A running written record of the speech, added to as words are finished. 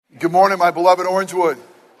Good morning, my beloved Orangewood.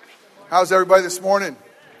 How's everybody this morning?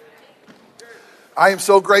 I am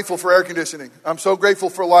so grateful for air conditioning. I'm so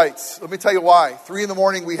grateful for lights. Let me tell you why. 3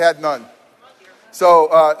 a.m, we had none. So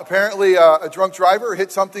apparently a drunk driver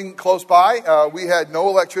hit something close by. We had no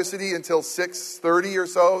electricity until 6:30 or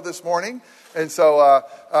so this morning. And so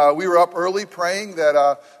we were up early praying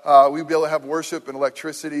that we'd be able to have worship and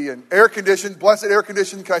electricity and air conditioned. Blessed air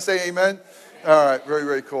conditioned. Can I say amen? All right. Very,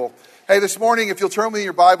 very cool. Hey, this morning, if you'll turn with me in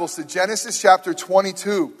your Bibles to Genesis chapter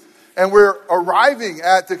 22. And we're arriving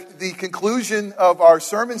at the conclusion of our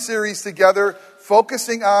sermon series together,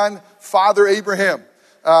 focusing on Father Abraham.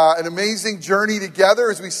 An amazing journey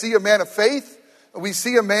together as we see a man of faith. We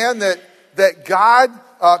see a man that God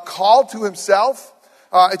called to himself.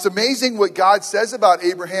 It's amazing what God says about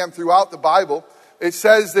Abraham throughout the Bible. It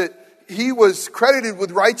says that he was credited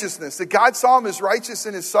with righteousness, that God saw him as righteous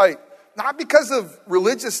in his sight. Not because of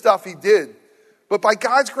religious stuff he did, but by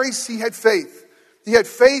God's grace he had faith. He had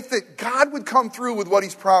faith that God would come through with what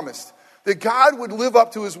he's promised, that God would live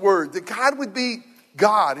up to his word, that God would be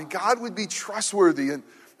God and God would be trustworthy.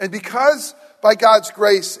 And because by God's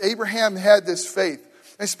grace, Abraham had this faith.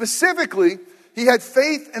 And specifically, he had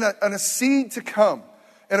faith in a seed to come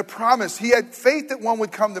and a promise. He had faith that one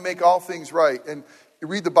would come to make all things right. And you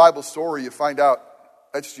read the Bible story, you find out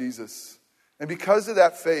that's Jesus. And because of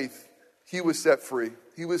that faith, he was set free.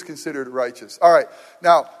 He was considered righteous. All right.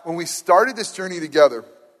 Now, when we started this journey together,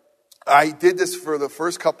 I did this for the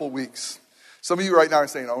first couple weeks. Some of you right now are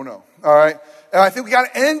saying, oh no. All right. And I think we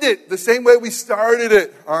got to end it the same way we started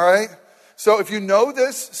it. All right. So if you know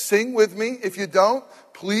this, sing with me. If you don't,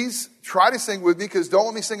 please try to sing with me, because don't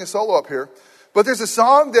let me sing a solo up here. But there's a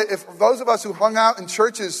song that if those of us who hung out in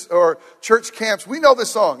churches or church camps, we know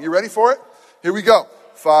this song. You ready for it? Here we go.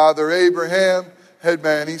 Father Abraham had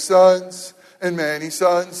many sons, and many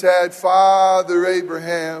sons had Father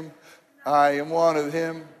Abraham. I am one of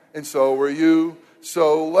him, and so are you.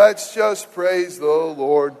 So let's just praise the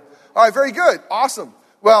Lord. All right, very good. Awesome.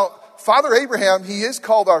 Well, Father Abraham, he is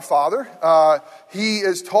called our father. He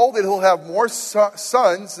is told that he'll have more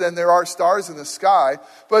sons than there are stars in the sky.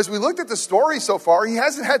 But as we looked at the story so far, he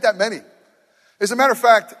hasn't had that many. As a matter of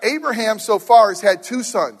fact, Abraham so far has had 2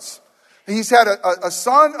 sons. He's had a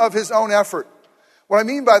son of his own effort. What I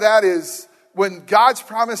mean by that is when God's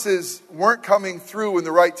promises weren't coming through in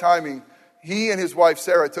the right timing, he and his wife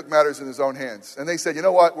Sarah took matters in his own hands. And they said, you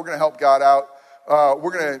know what, we're going to help God out.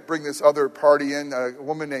 We're going to bring this other party in, a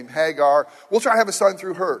woman named Hagar. We'll try to have a son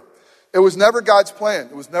through her. It was never God's plan.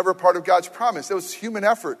 It was never part of God's promise. It was human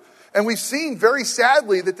effort. And we've seen very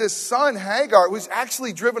sadly that this son, Hagar, was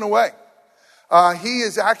actually driven away. He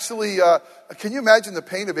is actually, can you imagine the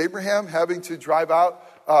pain of Abraham having to drive out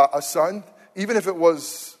a son? Even if it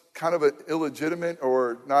was kind of an illegitimate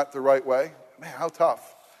or not the right way. Man, how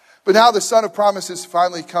tough. But now the son of promise has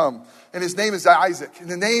finally come. And his name is Isaac. And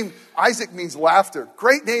the name Isaac means laughter.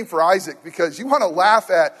 Great name for Isaac, because you want to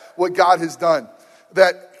laugh at what God has done.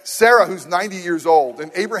 That Sarah, who's 90 years old,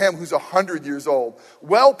 and Abraham, who's 100 years old,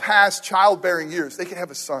 well past childbearing years, they can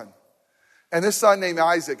have a son. And this son named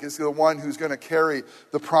Isaac is the one who's going to carry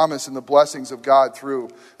the promise and the blessings of God through.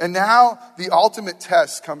 And now the ultimate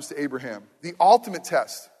test comes to Abraham. The ultimate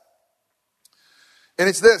test. And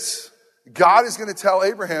it's this. God is going to tell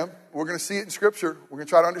Abraham, we're going to see it in Scripture, we're going to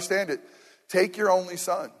try to understand it. Take your only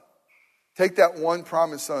son. Take that one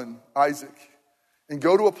promised son, Isaac, and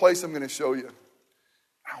go to a place I'm going to show you.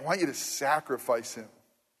 I want you to sacrifice him.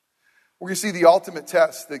 We're going to see the ultimate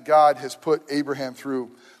test that God has put Abraham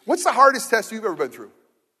through. What's the hardest test you've ever been through?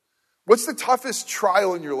 What's the toughest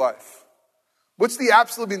trial in your life? What's the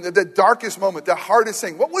the darkest moment, the hardest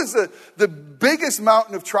thing? What was the biggest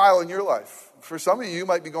mountain of trial in your life? For some of you, you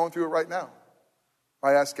might be going through it right now.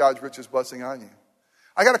 I ask God's richest blessing on you.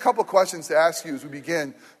 I got a couple of questions to ask you as we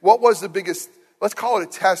begin. What was the biggest, let's call it a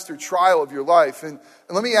test or trial of your life? And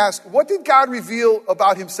let me ask, what did God reveal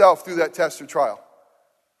about himself through that test or trial?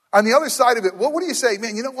 On the other side of it, what do you say?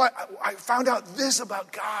 Man, you know what? I found out this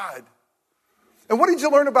about God. And what did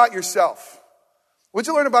you learn about yourself? What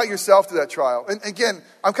did you learn about yourself through that trial? And again,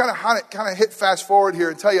 I'm kind of hit fast forward here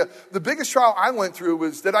and tell you, the biggest trial I went through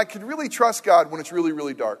was that I could really trust God when it's really,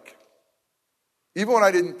 really dark. Even when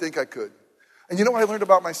I didn't think I could. And you know what I learned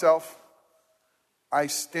about myself? I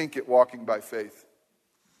stink at walking by faith.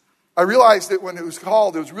 I realized that when it was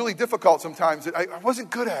called, it was really difficult sometimes. That I wasn't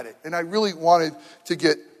good at it. And I really wanted to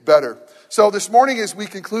get better. So this morning, as we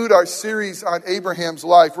conclude our series on Abraham's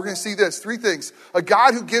life, we're going to see this. 3 things. A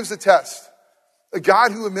God who gives a test. A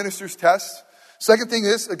God who administers tests. Second thing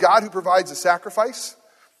is a God who provides a sacrifice.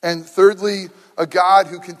 And thirdly, a God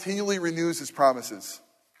who continually renews his promises.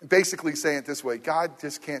 Basically saying it this way: God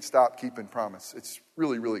just can't stop keeping promise. It's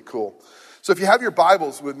really, really cool. So if you have your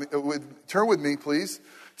Bibles with me, turn with me, please,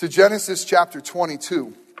 to Genesis chapter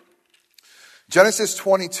 22. Genesis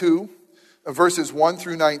 22, verses 1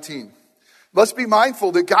 through 19. Let's be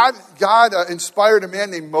mindful that God inspired a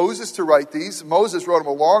man named Moses to write these. Moses wrote them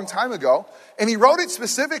a long time ago. And he wrote it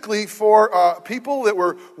specifically for people that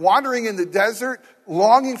were wandering in the desert,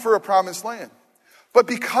 longing for a promised land. But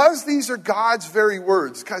because these are God's very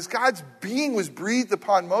words, because God's being was breathed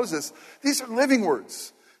upon Moses, these are living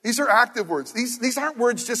words. These are active words. These aren't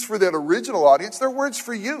words just for that original audience. They're words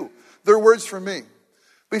for you. They're words for me.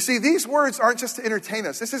 But you see, these words aren't just to entertain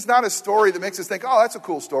us. This is not a story that makes us think, oh, that's a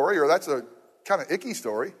cool story, or that's a kind of icky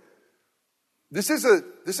story. This is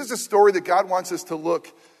a story that God wants us to look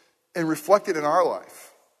and reflect it in our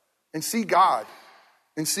life and see God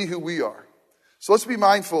and see who we are. So let's be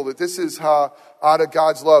mindful that this is out of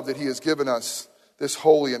God's love that he has given us this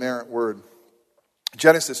holy, inerrant word.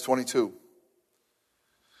 Genesis 22.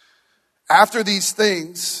 After these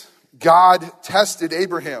things, God tested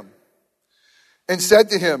Abraham and said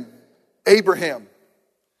to him, Abraham.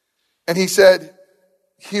 And he said,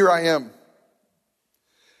 here I am.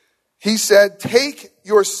 He said, take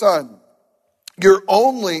your son, your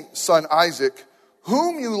only son Isaac,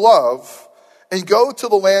 whom you love, and go to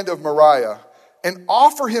the land of Moriah, and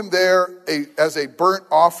offer him there as a burnt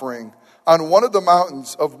offering on one of the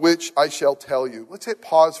mountains of which I shall tell you. Let's hit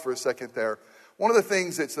pause for a second there. One of the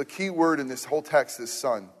things that's the key word in this whole text is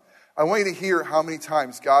son. I want you to hear how many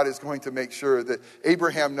times God is going to make sure that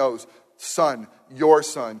Abraham knows, son your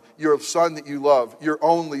son that you love, your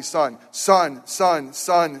only son. Son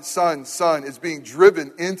is being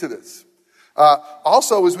driven into this.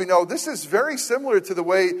 Also, as we know, this is very similar to the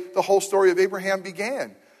way the whole story of Abraham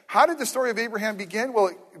began. How did the story of Abraham begin? Well,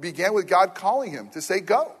 it began with God calling him to say,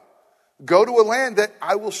 go. Go to a land that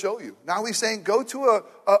I will show you. Now he's saying, go to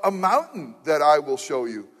a mountain that I will show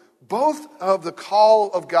you. Both of the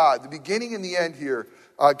call of God, the beginning and the end here,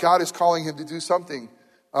 God is calling him to do something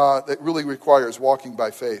that really requires walking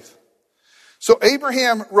by faith. So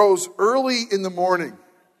Abraham rose early in the morning.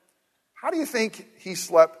 How do you think he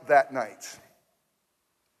slept that night?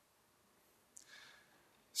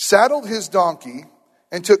 Saddled his donkey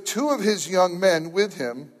and took 2 of his young men with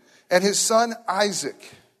him and his son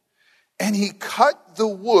Isaac. And he cut the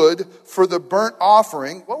wood for the burnt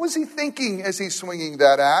offering. What was he thinking as he's swinging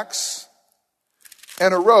that axe?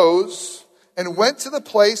 And arose and went to the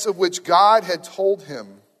place of which God had told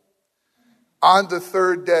him. On the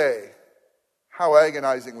 3rd day. How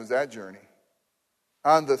agonizing was that journey?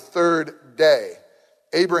 On the 3rd day,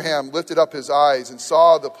 Abraham lifted up his eyes and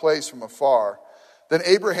saw the place from afar. Then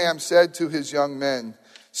Abraham said to his young men,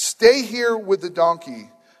 stay here with the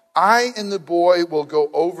donkey. I and the boy will go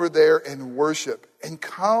over there and worship. And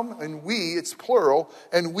come, and we, it's plural,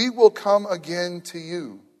 and we will come again to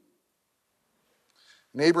you.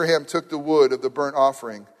 And Abraham took the wood of the burnt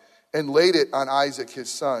offering and laid it on Isaac his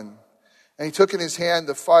son. And he took in his hand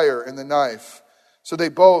the fire and the knife. So they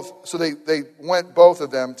went both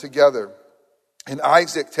of them together. And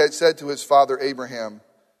Isaac said to his father Abraham,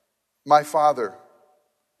 my father.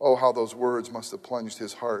 Oh, how those words must have plunged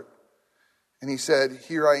his heart. And he said,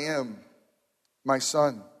 here I am, my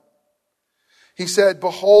son. He said,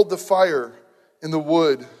 behold the fire and the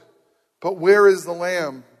wood, but where is the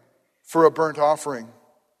lamb for a burnt offering?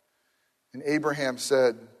 And Abraham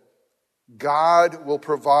said, God will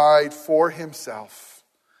provide for himself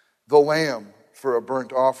the lamb for a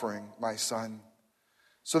burnt offering, my son.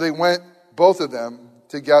 So they went, both of them,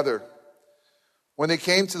 together. When they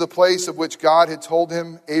came to the place of which God had told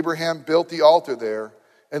him, Abraham built the altar there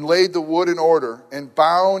and laid the wood in order and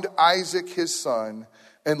bound Isaac his son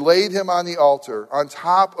and laid him on the altar on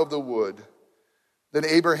top of the wood. Then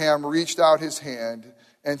Abraham reached out his hand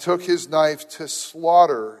and took his knife to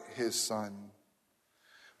slaughter his son.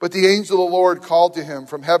 But the angel of the Lord called to him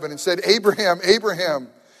from heaven and said, Abraham, Abraham.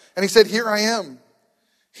 And he said, here I am.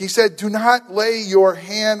 He said, do not lay your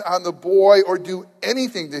hand on the boy or do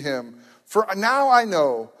anything to him. For now I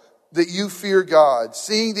know that you fear God,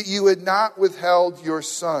 seeing that you had not withheld your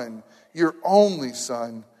son, your only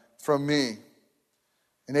son, from me.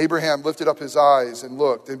 And Abraham lifted up his eyes and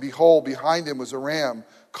looked, and behold, behind him was a ram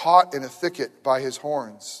caught in a thicket by his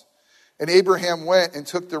horns. And Abraham went and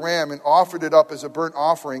took the ram and offered it up as a burnt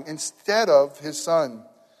offering instead of his son.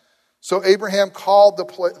 So Abraham called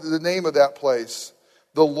the name of that place,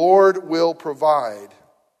 the Lord will provide.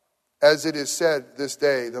 As it is said this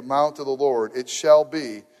day, the mount of the Lord, it shall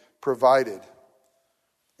be provided.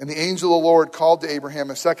 And the angel of the Lord called to Abraham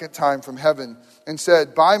a second time from heaven and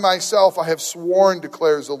said, by myself I have sworn,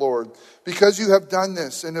 declares the Lord, because you have done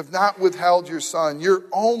this and have not withheld your son, your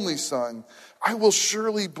only son, I will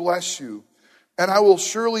surely bless you, and I will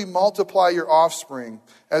surely multiply your offspring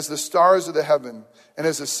as the stars of the heaven and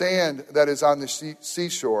as the sand that is on the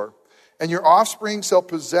seashore. And your offspring shall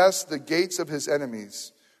possess the gates of his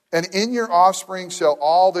enemies. And in your offspring shall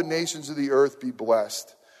all the nations of the earth be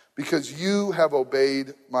blessed, because you have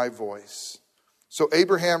obeyed my voice. So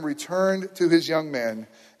Abraham returned to his young men,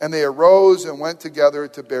 and they arose and went together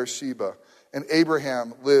to Beersheba. And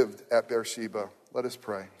Abraham lived at Beersheba. Let us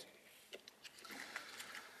pray.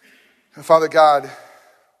 And Father God,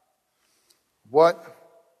 what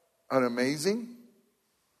an amazing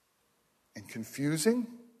and confusing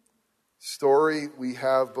story we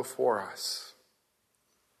have before us.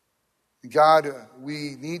 God,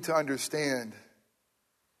 we need to understand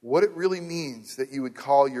what it really means that you would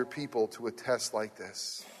call your people to a test like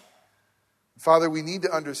this. Father, we need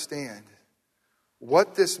to understand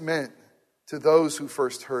what this meant to those who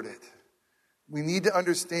first heard it. We need to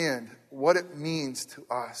understand what it means to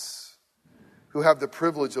us who have the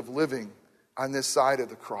privilege of living on this side of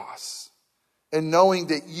the cross. And knowing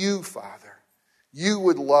that you, Father, you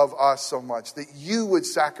would love us so much, that you would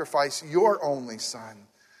sacrifice your only son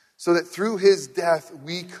so that through his death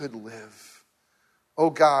we could live. Oh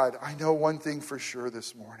God, I know one thing for sure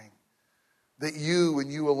this morning, that you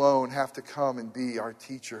and you alone have to come and be our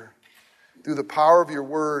teacher through the power of your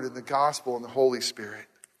word and the gospel and the Holy Spirit.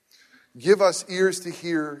 Give us ears to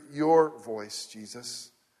hear your voice,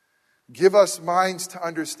 Jesus. Give us minds to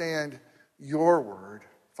understand your word,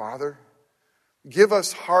 Father. Give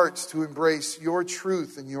us hearts to embrace your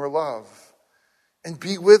truth and your love. And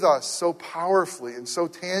be with us so powerfully and so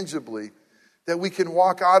tangibly that we can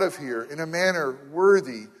walk out of here in a manner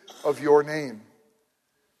worthy of your name.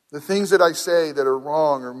 The things that I say that are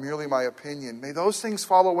wrong or merely my opinion, may those things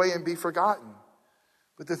fall away and be forgotten.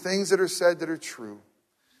 But the things that are said that are true,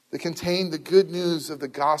 that contain the good news of the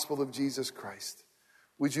gospel of Jesus Christ,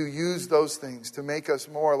 would you use those things to make us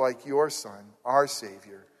more like your Son, our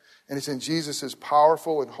Savior? And it's in Jesus'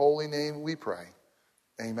 powerful and holy name we pray.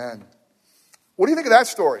 Amen. What do you think of that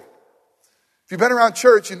story? If you've been around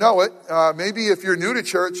church, you know it. Maybe if you're new to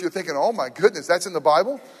church, you're thinking, oh my goodness, that's in the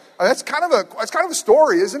Bible? That's kind of a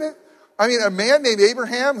story, isn't it? I mean, a man named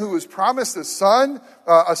Abraham who was promised a son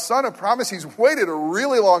of promise. He's waited a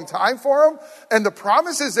really long time for him. And the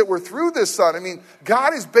promises that were through this son, I mean,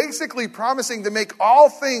 God is basically promising to make all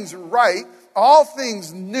things right, all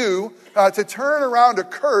things new, to turn around a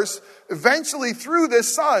curse eventually through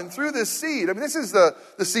this son, through this seed. I mean, this is the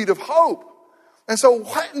seed of hope. And so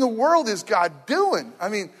what in the world is God doing? I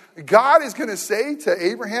mean, God is going to say to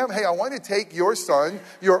Abraham, hey, I want to take your son,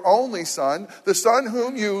 your only son, the son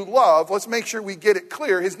whom you love. Let's make sure we get it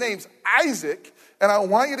clear. His name's Isaac, and I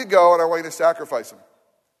want you to go and I want you to sacrifice him.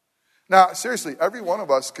 Now, seriously, every one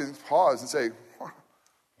of us can pause and say,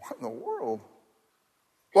 what in the world?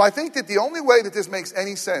 Well, I think that the only way that this makes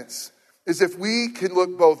any sense is if we can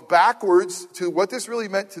look both backwards to what this really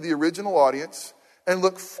meant to the original audience and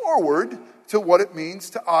look forward to what it means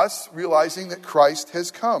to us, realizing that Christ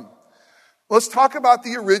has come. Let's talk about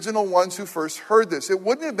the original ones who first heard this. It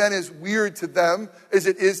wouldn't have been as weird to them as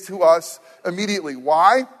it is to us immediately.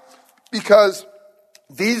 Why? Because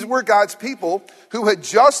these were God's people who had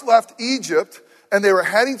just left Egypt and they were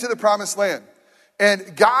heading to the promised land.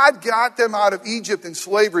 And God got them out of Egypt in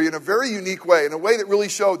slavery in a very unique way, in a way that really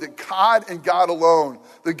showed that God and God alone,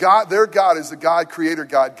 their God is the God, creator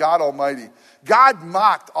God, God Almighty. God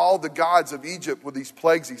mocked all the gods of Egypt with these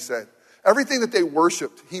plagues he sent. Everything that they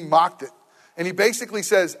worshiped, he mocked it. And he basically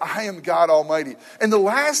says, I am God Almighty. And the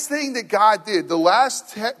last thing that God did, the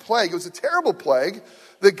last plague, it was a terrible plague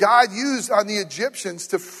that God used on the Egyptians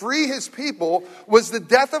to free his people, was the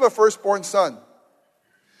death of a firstborn son.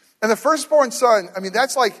 And the firstborn son, I mean,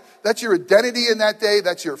 that's your identity in that day.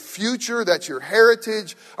 That's your future. That's your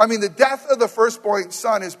heritage. I mean, the death of the firstborn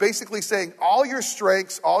son is basically saying all your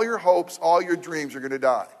strengths, all your hopes, all your dreams are going to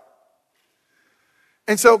die.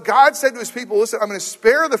 And so God said to his people, listen, I'm going to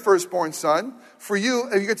spare the firstborn son for you.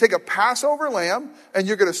 And you're going to take a Passover lamb and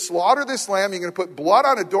you're going to slaughter this lamb. You're going to put blood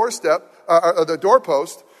on a the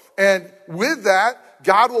doorpost. And with that,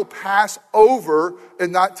 God will pass over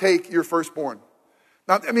and not take your firstborn.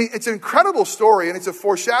 Now, I mean, it's an incredible story, and it's a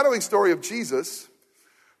foreshadowing story of Jesus.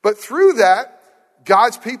 But through that,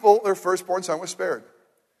 God's people, their firstborn son was spared.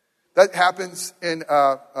 That happens in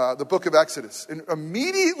the book of Exodus. And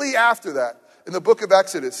immediately after that, in the book of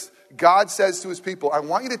Exodus, God says to his people, I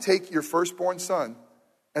want you to take your firstborn son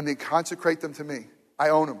and then consecrate them to me. I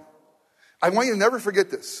own them. I want you to never forget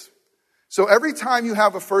this. So every time you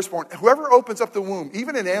have a firstborn, whoever opens up the womb,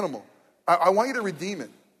 even an animal, I want you to redeem it.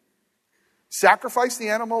 Sacrifice the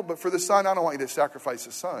animal, but for the son, I don't want you to sacrifice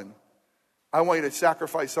the son. I want you to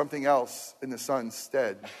sacrifice something else in the son's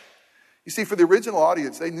stead. You see, for the original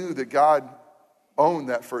audience, they knew that God owned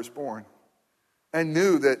that firstborn and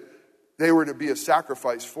knew that they were to be a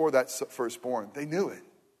sacrifice for that firstborn. They knew it.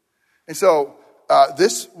 And so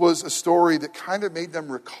this was a story that kind of made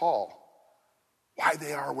them recall why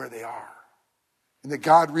they are where they are. And that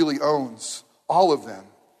God really owns all of them,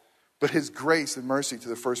 but his grace and mercy to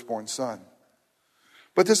the firstborn son.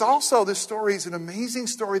 But this story is an amazing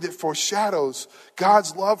story that foreshadows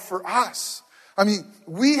God's love for us. I mean,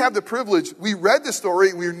 we have the privilege, we read the story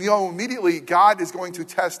and we know immediately God is going to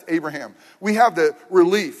test Abraham. We have the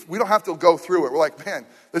relief. We don't have to go through it. We're like, man,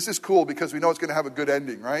 this is cool because we know it's going to have a good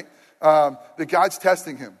ending, right? That God's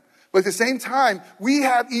testing him. But at the same time, we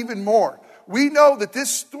have even more. We know that this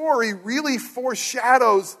story really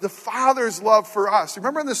foreshadows the Father's love for us.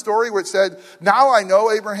 Remember in the story where it said, now I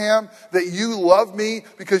know, Abraham, that you love me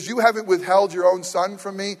because you haven't withheld your own son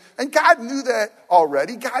from me. And God knew that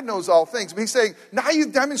already. God knows all things. But he's saying, now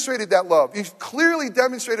you've demonstrated that love. You've clearly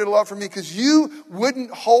demonstrated a love for me because you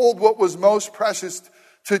wouldn't hold what was most precious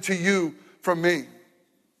to you from me.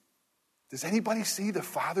 Does anybody see the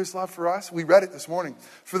Father's love for us? We read it this morning.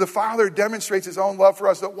 For the Father demonstrates his own love for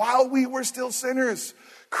us, that while we were still sinners,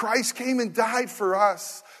 Christ came and died for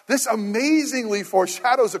us. This amazingly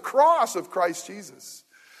foreshadows the cross of Christ Jesus.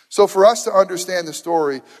 So for us to understand the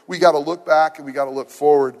story, we got to look back and we got to look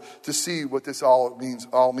forward to see what this all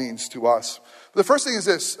means to us. The first thing is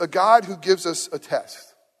this, a God who gives us a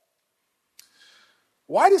test.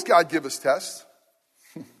 Why does God give us tests?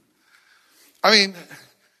 I mean,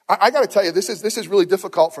 I got to tell you, this is really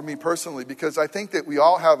difficult for me personally because I think that we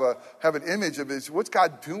all have an image of what's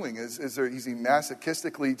God doing? Is he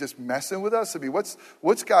masochistically just messing with us? I mean,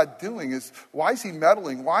 what's God doing? Why is he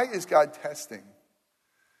meddling? Why is God testing?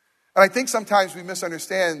 And I think sometimes we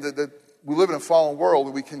misunderstand that we live in a fallen world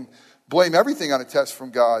and we can blame everything on a test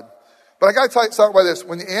from God. But I got to start by this.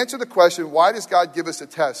 When you answer the question, why does God give us a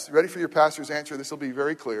test? Ready for your pastor's answer? This will be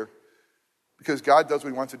very clear. Because God does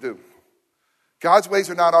what he wants to do. God's ways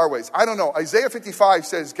are not our ways. I don't know. Isaiah 55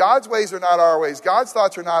 says God's ways are not our ways. God's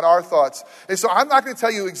thoughts are not our thoughts. And so I'm not going to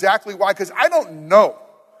tell you exactly why because I don't know.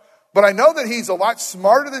 But I know that he's a lot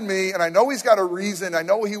smarter than me and I know he's got a reason. I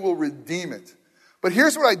know he will redeem it. But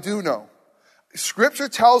here's what I do know. Scripture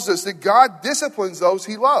tells us that God disciplines those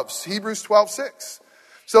he loves. Hebrews 12:6.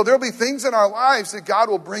 So there'll be things in our lives that God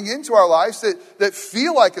will bring into our lives that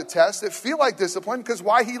feel like a test, that feel like discipline because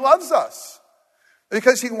why? He loves us.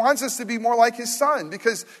 Because he wants us to be more like his son.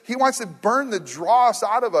 Because he wants to burn the dross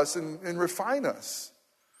out of us and refine us.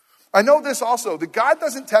 I know this also, that God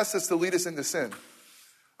doesn't test us to lead us into sin.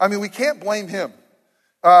 I mean, we can't blame him.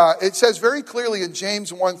 It says very clearly in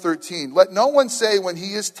James 1:13, let no one say when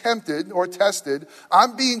he is tempted or tested,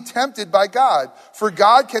 I'm being tempted by God. For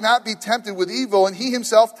God cannot be tempted with evil, and he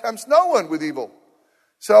himself tempts no one with evil.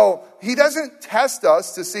 So he doesn't test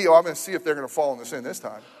us to see, I'm going to see if they're going to fall into sin this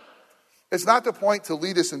time. It's not the point to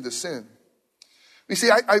lead us into sin. You see,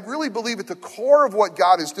 I really believe at the core of what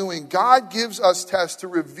God is doing, God gives us tests to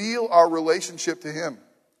reveal our relationship to him.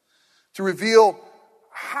 To reveal,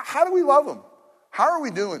 how do we love him? How are we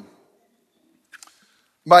doing?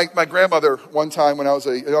 My grandmother, one time when I was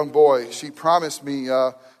a young boy, she promised me,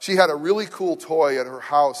 she had a really cool toy at her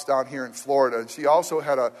house down here in Florida. And she also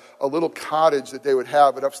had a little cottage that they would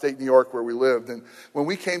have in upstate New York where we lived. And when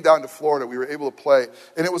we came down to Florida, we were able to play.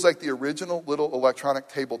 And it was like the original little electronic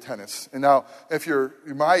table tennis. And now, if you're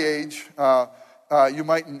my age, you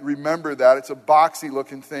might remember that. It's a boxy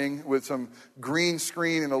looking thing with some green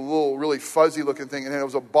screen and a little really fuzzy looking thing. And then it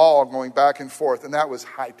was a ball going back and forth. And that was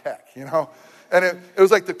high tech, you know. And it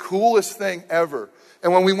was like the coolest thing ever.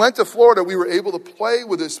 And when we went to Florida, we were able to play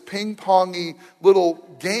with this ping-pongy little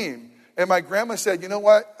game. And my grandma said, you know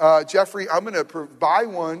what, Jeffrey, I'm going to buy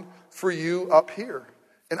one for you up here.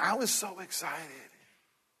 And I was so excited.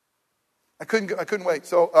 I couldn't wait.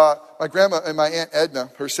 So my grandma and my Aunt Edna,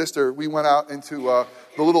 her sister, we went out into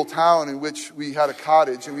the little town in which we had a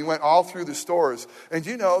cottage. And we went all through the stores. And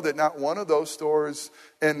you know that not one of those stores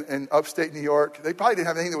in upstate New York, they probably didn't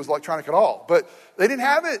have anything that was electronic at all. But they didn't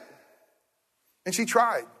have it. And she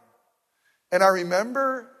tried. And I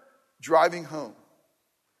remember driving home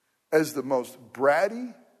as the most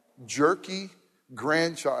bratty, jerky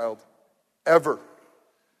grandchild ever.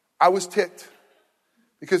 I was ticked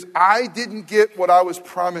because I didn't get what I was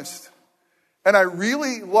promised. And I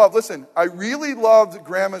really loved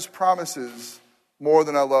Grandma's promises more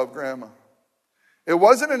than I loved Grandma. It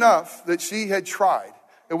wasn't enough that she had tried.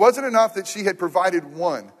 It wasn't enough that she had provided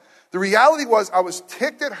one. The reality was I was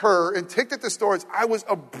ticked at her and ticked at the stores. I was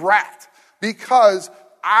a brat because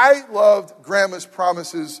I loved Grandma's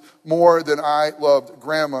promises more than I loved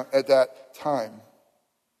Grandma at that time.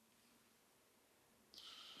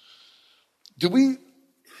 Do we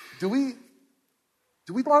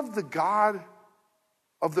love the God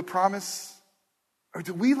of the promise, or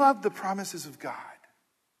do we love the promises of God?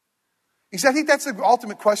 You see, I think that's the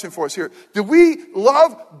ultimate question for us here. Do we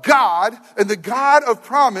love God and the God of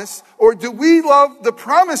promise, or do we love the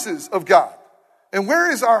promises of God? And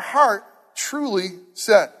where is our heart truly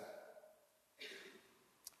set?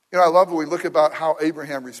 You know, I love when we look about how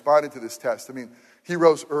Abraham responded to this test. I mean, he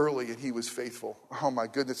rose early and he was faithful. Oh my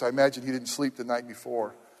goodness, I imagine he didn't sleep the night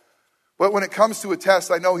before. But when it comes to a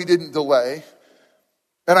test, I know he didn't delay.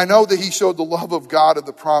 And I know that he showed the love of God of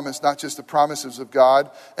the promise, not just the promises of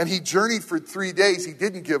God. And he journeyed for 3 days. He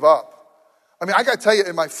didn't give up. I mean, I got to tell you,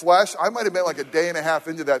 in my flesh, I might have been like a day and a half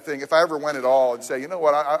into that thing if I ever went at all and say, you know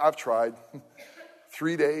what, I've tried.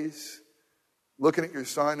 3 days, looking at your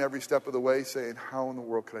son every step of the way, saying, how in the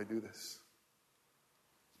world could I do this?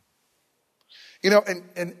 You know,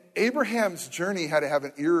 and Abraham's journey had to have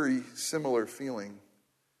an eerie, similar feeling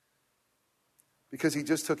because he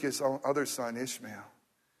just took his other son, Ishmael,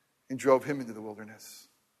 and drove him into the wilderness.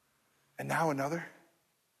 And now another.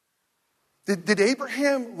 Did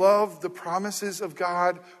Abraham love the promises of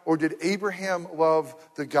God, or did Abraham love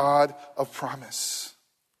the God of promise?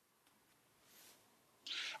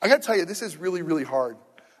 I got to tell you, this is really, really hard.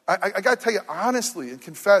 I got to tell you honestly and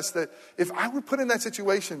confess that if I were put in that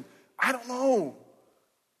situation, I don't know.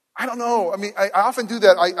 I mean, I often do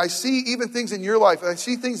that. I see even things in your life, and I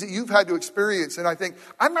see things that you've had to experience, and I think,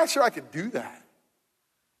 I'm not sure I could do that.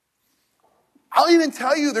 I'll even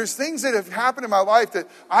tell you there's things that have happened in my life that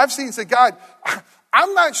I've seen and said, God,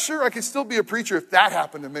 I'm not sure I could still be a preacher if that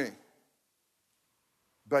happened to me.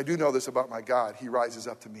 But I do know this about my God. He rises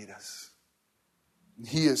up to meet us.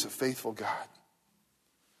 He is a faithful God.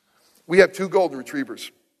 We have 2 golden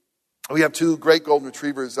retrievers. We have 2 great golden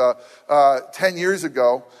retrievers. 10 years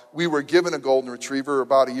ago, we were given a golden retriever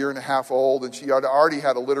about 1.5 years old, and she had already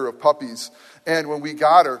had a litter of puppies. And when we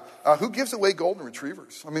got her, who gives away golden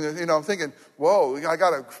retrievers? I mean, you know, I'm thinking, whoa, I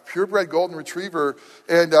got a purebred golden retriever,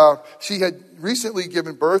 and she had recently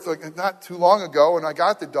given birth not too long ago, and I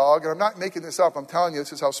got the dog, and I'm not making this up. I'm telling you,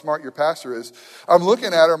 this is how smart your pastor is. I'm looking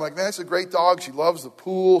at her, I'm like, man, it's a great dog. She loves the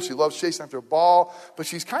pool. She loves chasing after a ball, but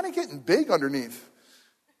she's kind of getting big underneath.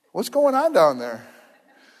 What's going on down there?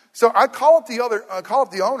 So I call up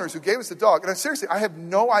the owners who gave us the dog, and seriously, I have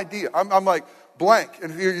no idea. I'm like blank.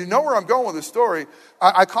 And if you know where I'm going with this story,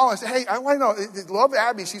 I call and I say, hey, I want to know. Love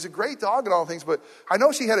Abby. She's a great dog and all things, but I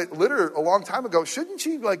know she had a litter a long time ago. Shouldn't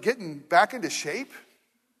she like getting back into shape?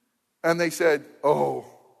 And they said, oh,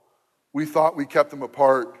 we thought we kept them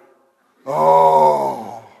apart.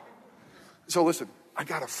 Oh. So listen, I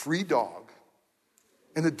got a free dog.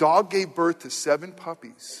 And the dog gave birth to 7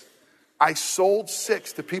 puppies. I sold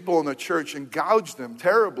 6 to people in the church and gouged them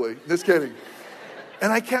terribly. Just kidding.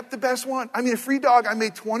 And I kept the best one. I mean, a free dog, I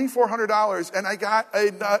made $2,400, and I got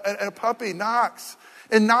a puppy, Knox.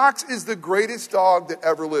 And Knox is the greatest dog that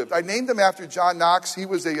ever lived. I named him after John Knox. He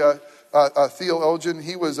was a theologian.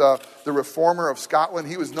 He was the reformer of Scotland.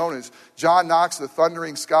 He was known as John Knox, the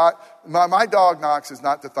Thundering Scot. My dog Knox is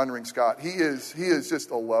not the Thundering Scot. He is just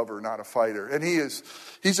a lover, not a fighter. And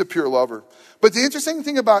he's a pure lover. But the interesting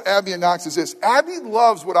thing about Abby and Knox is this. Abby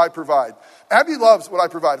loves what I provide. Abby loves what I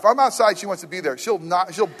provide. If I'm outside, she wants to be there. She'll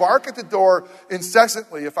bark at the door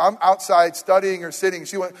incessantly. If I'm outside studying or sitting,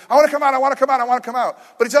 I want to come out, I want to come out, I want to come out.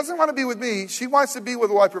 But it doesn't want to be with me. She wants to be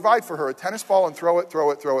with what I provide for her. A tennis ball and throw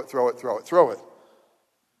it.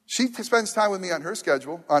 She spends time with me on her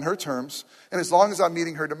schedule, on her terms, and as long as I'm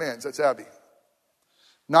meeting her demands. That's Abby.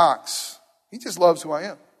 Knox, he just loves who I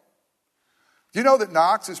am. Do you know that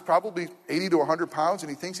Knox is probably 80 to 100 pounds and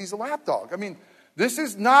he thinks he's a lap dog? I mean, this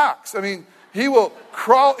is Knox. I mean, he will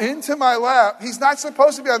crawl into my lap. He's not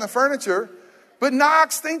supposed to be on the furniture, but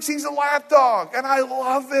Knox thinks he's a lap dog, and I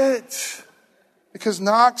love it because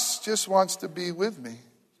Knox just wants to be with me.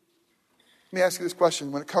 Let me ask you this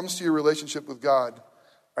question. When it comes to your relationship with God,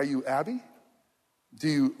 are you Abby? Do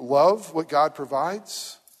you love what God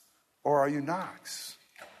provides? Or are you Knox?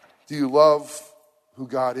 Do you love who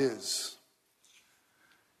God is?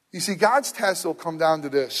 You see, God's test will come down to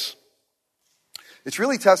this. It's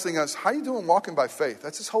really testing us. How are you doing walking by faith?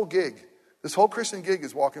 That's this whole gig. This whole Christian gig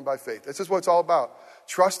is walking by faith. This is what it's all about.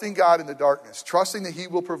 Trusting God in the darkness. Trusting that He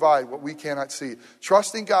will provide what we cannot see.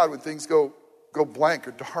 Trusting God when things go blank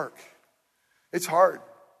or dark. It's hard.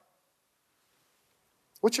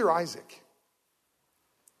 What's your Isaac?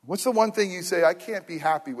 What's the one thing you say, I can't be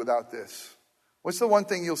happy without this? What's the one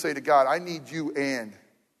thing you'll say to God, I need you and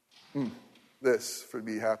this for to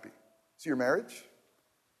be happy? Is it your marriage?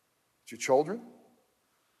 It's your children?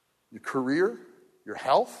 Your career? Your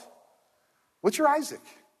health? What's your Isaac?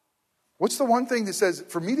 What's the one thing that says,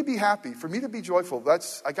 for me to be happy, for me to be joyful,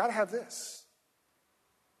 I got to have this?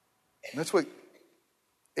 And that's what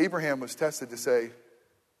Abraham was tested to say,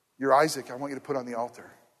 your Isaac, I want you to put on the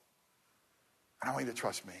altar. And I want you to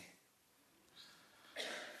trust me.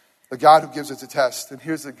 A God who gives us a test. And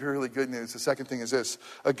here's the really good news. The second thing is this.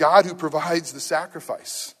 A God who provides the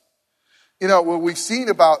sacrifice. You know, what we've seen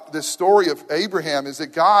about this story of Abraham is that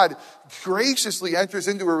God graciously enters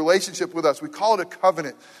into a relationship with us. We call it a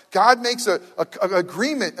covenant. God makes an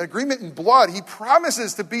agreement in blood. He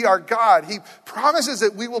promises to be our God. He promises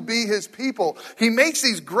that we will be his people. He makes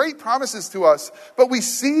these great promises to us. But we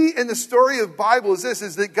see in the story of the Bible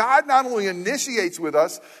is that God not only initiates with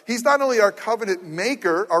us, he's not only our covenant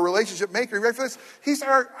maker, our relationship maker, you ready for this? He's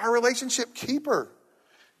our relationship keeper.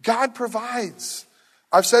 God provides.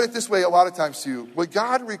 I've said it this way a lot of times to you. What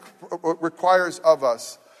God requires of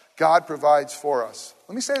us, God provides for us.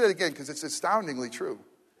 Let me say that again because it's astoundingly true.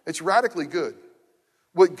 It's radically good.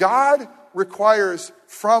 What God requires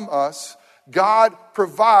from us, God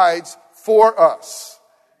provides for us.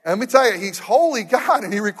 And let me tell you, he's holy God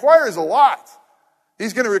and he requires a lot.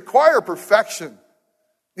 He's going to require perfection.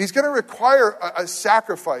 He's going to require a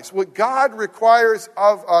sacrifice. What God requires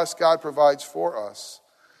of us, God provides for us.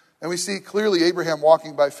 And we see clearly Abraham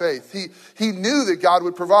walking by faith. He knew that God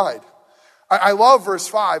would provide. I love verse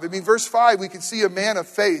 5. I mean, verse 5, we can see a man of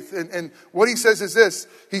faith. And what he says is this.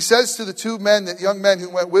 He says to the two men, the young men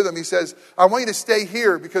who went with him, he says, I want you to stay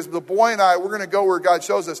here because the boy and I, we're going to go where God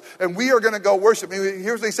shows us. And we are going to go worship. And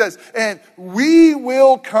here's what he says. And we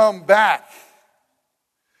will come back.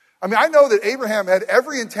 I mean, I know that Abraham had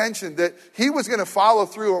every intention that he was going to follow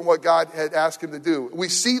through on what God had asked him to do. We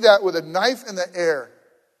see that with a knife in the air.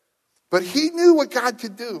 But he knew what God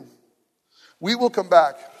could do. We will come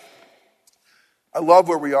back. I love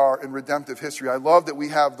where we are in redemptive history. I love that we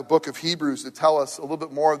have the book of Hebrews to tell us a little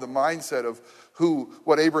bit more of the mindset of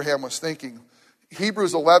what Abraham was thinking.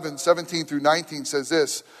 Hebrews 11, 17 through 19 says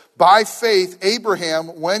this. By faith,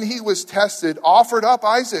 Abraham, when he was tested, offered up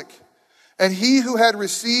Isaac. And he who had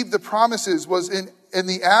received the promises was in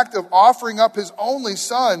the act of offering up his only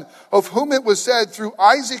son, of whom it was said, through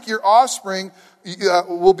Isaac your offspring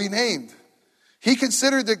will be named. He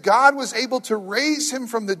considered that God was able to raise him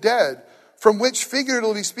from the dead, from which,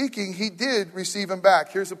 figuratively speaking, he did receive him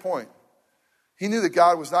back. Here's the point. He knew that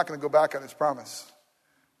God was not going to go back on his promise.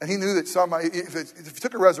 And he knew that if it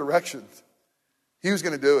took a resurrection, he was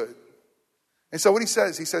going to do it. And so what he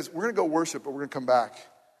says, we're going to go worship, but we're going to come back.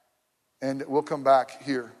 And we'll come back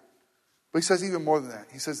here. But he says even more than that.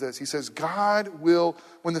 He says this. He says, God will,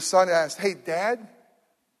 when the son asked, hey, Dad,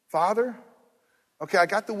 Father, okay, I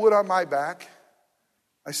got the wood on my back.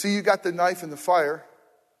 I see you got the knife in the fire.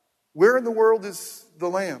 Where in the world is the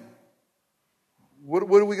lamb? What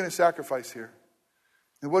are we going to sacrifice here?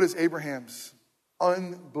 And what is Abraham's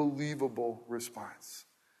unbelievable response?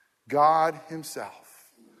 God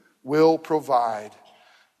himself will provide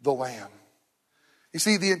the lamb. You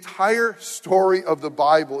see, the entire story of the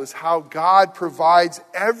Bible is how God provides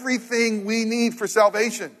everything we need for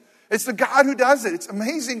salvation. It's the God who does it. It's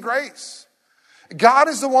amazing grace. God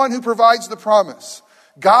is the one who provides the promise.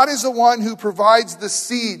 God is the one who provides the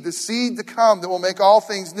seed to come that will make all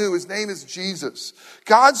things new. His name is Jesus.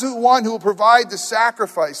 God's the one who will provide the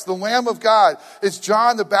sacrifice, the Lamb of God. It's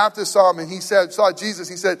John the Baptist saw him and he saw Jesus.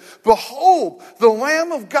 He said, behold, the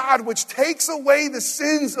Lamb of God which takes away the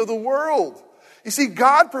sins of the world. You see,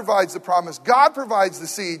 God provides the promise. God provides the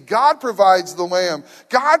seed. God provides the lamb.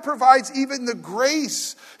 God provides even the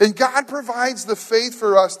grace. And God provides the faith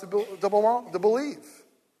for us to believe.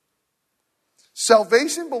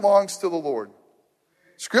 Salvation belongs to the Lord.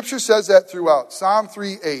 Scripture says that throughout. Psalm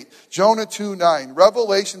 3:8, Jonah 2:9,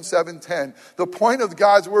 Revelation 7:10. The point of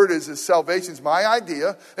God's word is salvation is my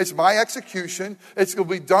idea. It's my execution. It's going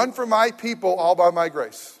to be done for my people all by my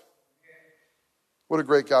grace. What a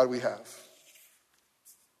great God we have.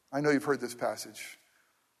 I know you've heard this passage.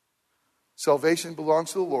 Salvation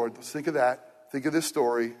belongs to the Lord. Let's think of that. Think of this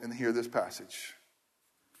story and hear this passage.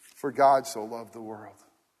 For God so loved the world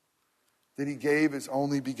that he gave his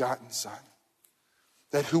only begotten Son,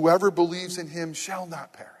 that whoever believes in him shall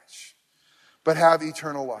not perish, but have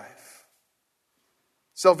eternal life.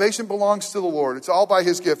 Salvation belongs to the Lord. It's all by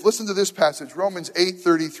his gift. Listen to this passage, Romans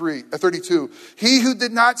 8:32. He who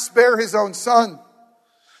did not spare his own Son,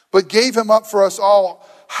 but gave him up for us all,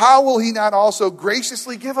 how will he not also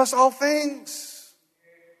graciously give us all things?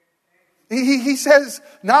 He says,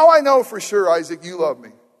 now I know for sure, Isaac, you love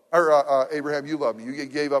me. Or Abraham, you love me. You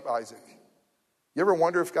gave up Isaac. You ever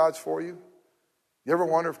wonder if God's for you? You ever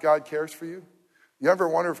wonder if God cares for you? You ever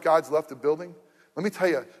wonder if God's left the building? Let me tell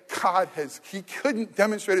you, he couldn't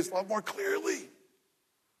demonstrate his love more clearly.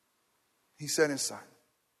 He sent his son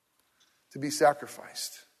to be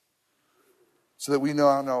sacrificed so that we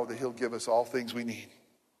now know that he'll give us all things we need.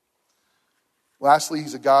 Lastly,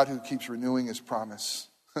 he's a God who keeps renewing his promise.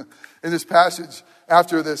 In this passage,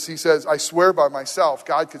 after this, he says, I swear by myself.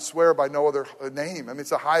 God could swear by no other name. I mean, it's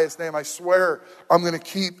the highest name. I swear I'm going to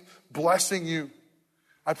keep blessing you.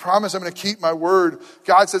 I promise I'm going to keep my word.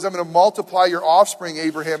 God says, I'm going to multiply your offspring,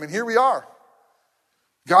 Abraham. And here we are.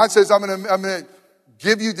 God says, I'm going to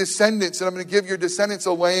give you descendants, and I'm going to give your descendants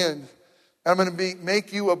a land. And I'm going to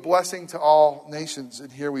make you a blessing to all nations.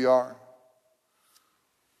 And here we are.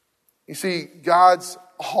 You see, God's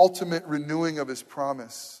ultimate renewing of his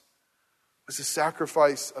promise was the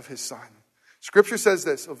sacrifice of his son. Scripture says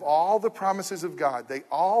this, of all the promises of God, they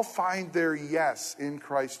all find their yes in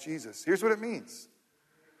Christ Jesus. Here's what it means.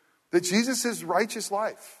 That Jesus' righteous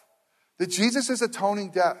life, that Jesus' atoning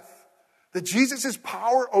death, that Jesus'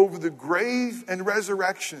 power over the grave and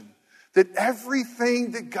resurrection, that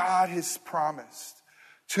everything that God has promised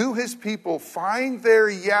to his people find their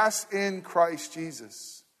yes in Christ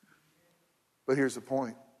Jesus. But here's the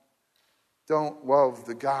point. Don't love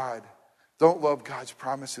God's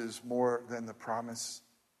promises more than the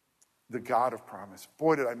God of promise.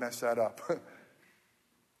 Boy, did I mess that up.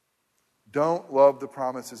 Don't love the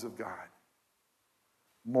promises of God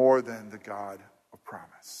more than the God of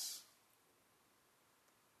promise.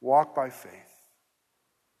 Walk by faith.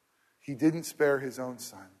 He didn't spare his own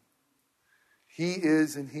son. He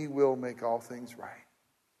is and he will make all things right,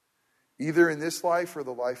 either in this life or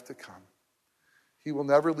the life to come. He will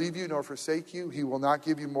never leave you nor forsake you. He will not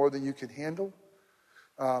give you more than you can handle.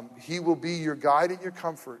 He will be your guide and your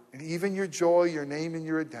comfort, and even your joy, your name, and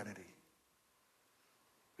your identity.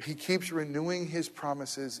 He keeps renewing his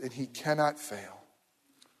promises, and he cannot fail.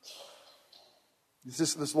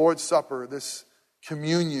 This Lord's Supper, this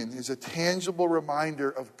communion, is a tangible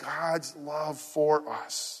reminder of God's love for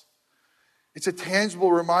us. It's a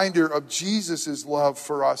tangible reminder of Jesus' love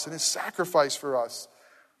for us and his sacrifice for us.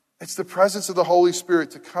 It's the presence of the Holy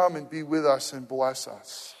Spirit to come and be with us and bless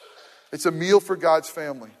us. It's a meal for God's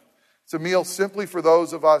family. It's a meal simply for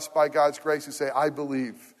those of us, by God's grace, who say, I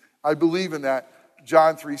believe. I believe in that.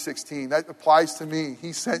 John 3:16. That applies to me.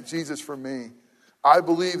 He sent Jesus for me. I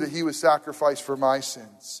believe that he was sacrificed for my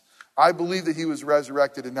sins. I believe that he was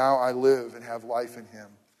resurrected, and now I live and have life in him.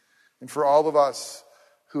 And for all of us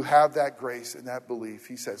who have that grace and that belief,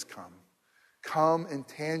 he says, come. Come and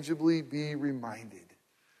tangibly be reminded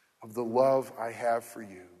of the love I have for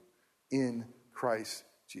you in Christ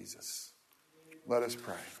Jesus. Let us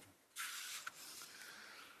pray.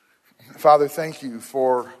 Father, thank you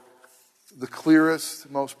for the clearest,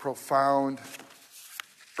 most profound,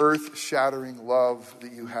 earth-shattering love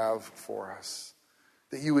that you have for us.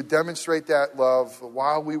 That you would demonstrate that love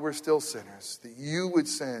while we were still sinners. That you would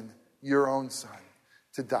send your own son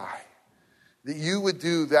to die. That you would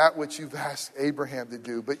do that which you've asked Abraham to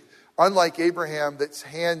do. But unlike Abraham, that's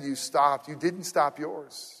hand you stopped, you didn't stop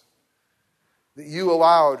yours. That you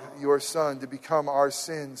allowed your son to become our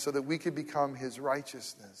sin so that we could become his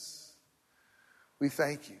righteousness. We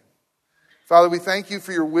thank you. Father, we thank you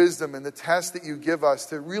for your wisdom and the test that you give us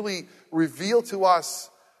to really reveal to us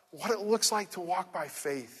what it looks like to walk by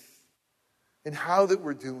faith and how that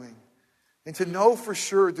we're doing. And to know for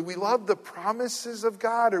sure, do we love the promises of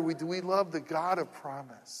God or do we love the God of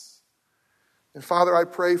promise? And Father, I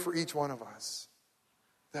pray for each one of us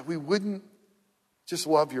that we wouldn't just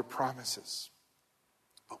love your promises,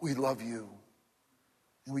 but we love you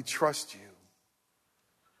and we trust you,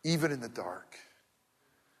 even in the dark.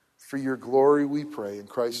 For your glory we pray in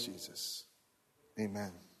Christ Jesus.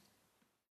 Amen.